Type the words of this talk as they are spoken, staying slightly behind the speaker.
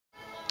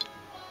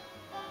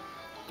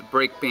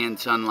brake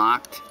band's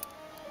unlocked,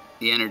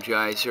 the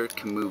Energizer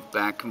can move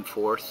back and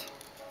forth,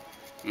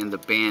 and the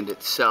band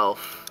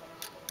itself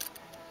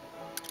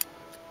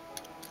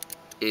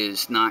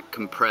is not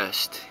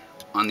compressed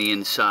on the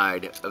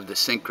inside of the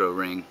Synchro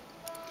ring.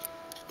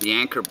 The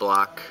anchor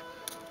block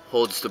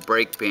holds the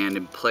brake band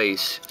in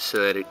place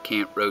so that it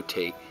can't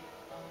rotate.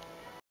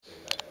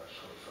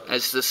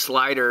 As the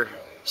slider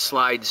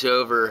slides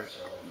over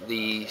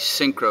the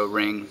Synchro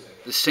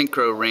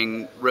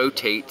ring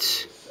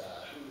rotates,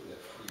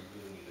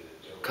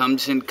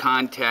 comes in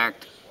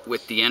contact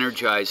with the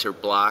Energizer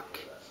block.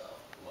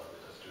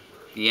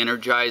 The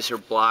Energizer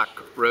block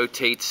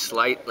rotates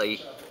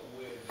slightly,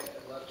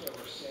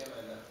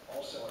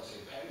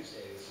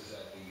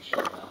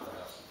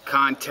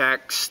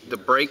 contacts the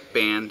brake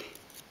band,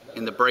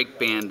 and the brake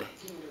band,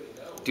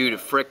 due to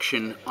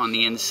friction on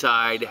the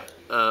inside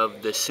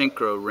of the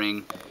Synchro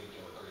ring,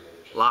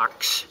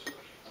 locks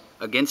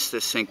against the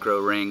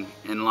Synchro ring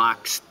and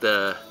locks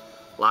the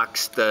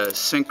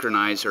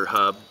Synchronizer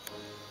hub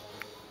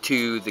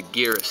to the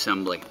gear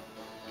assembly.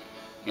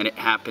 And it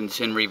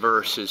happens in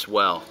reverse as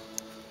well.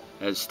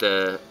 As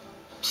the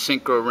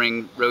Synchro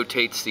ring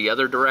rotates the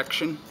other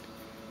direction,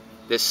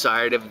 this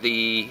side of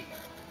the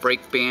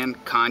brake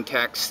band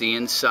contacts the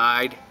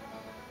inside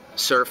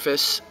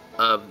surface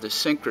of the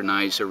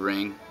Synchronizer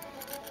ring,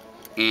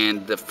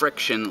 and the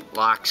friction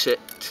locks it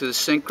to the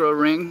Synchro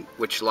ring,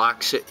 which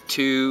locks it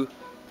to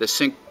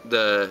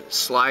the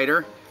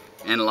slider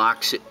and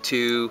locks it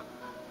to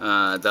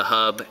the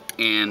hub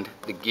and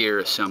the gear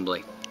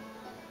assembly.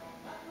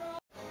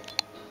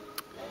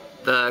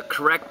 The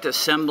correct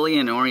assembly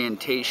and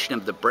orientation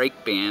of the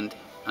brake band,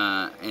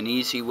 an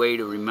easy way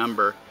to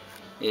remember,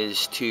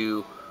 is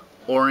to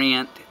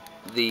orient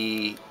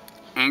the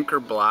anchor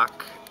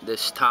block,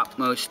 this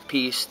topmost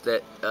piece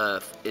that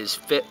is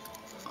fit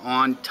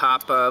on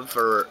top of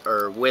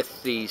or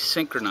with the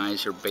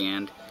Synchronizer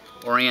band.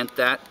 Orient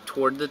that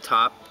toward the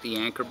top, the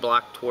anchor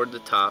block toward the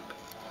top,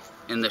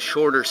 and the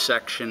shorter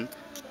section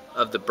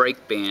of the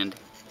brake band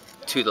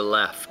to the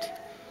left,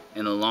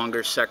 and the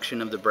longer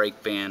section of the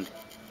brake band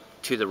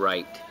to the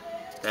right.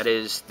 That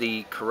is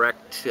the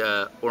correct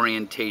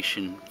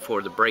orientation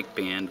for the brake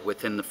band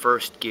within the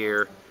first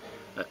gear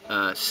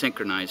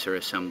Synchronizer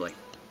assembly.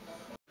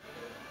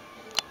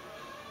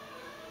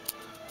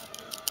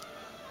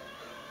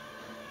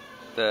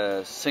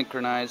 The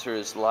Synchronizer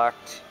is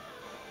locked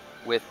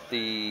with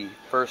the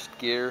first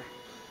gear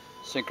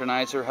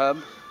Synchronizer hub.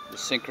 The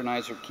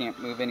Synchronizer can't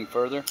move any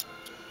further.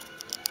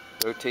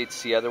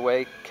 Rotates the other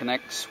way,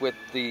 connects with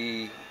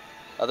the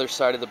other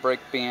side of the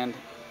brake band,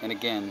 and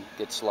again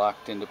gets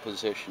locked into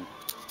position.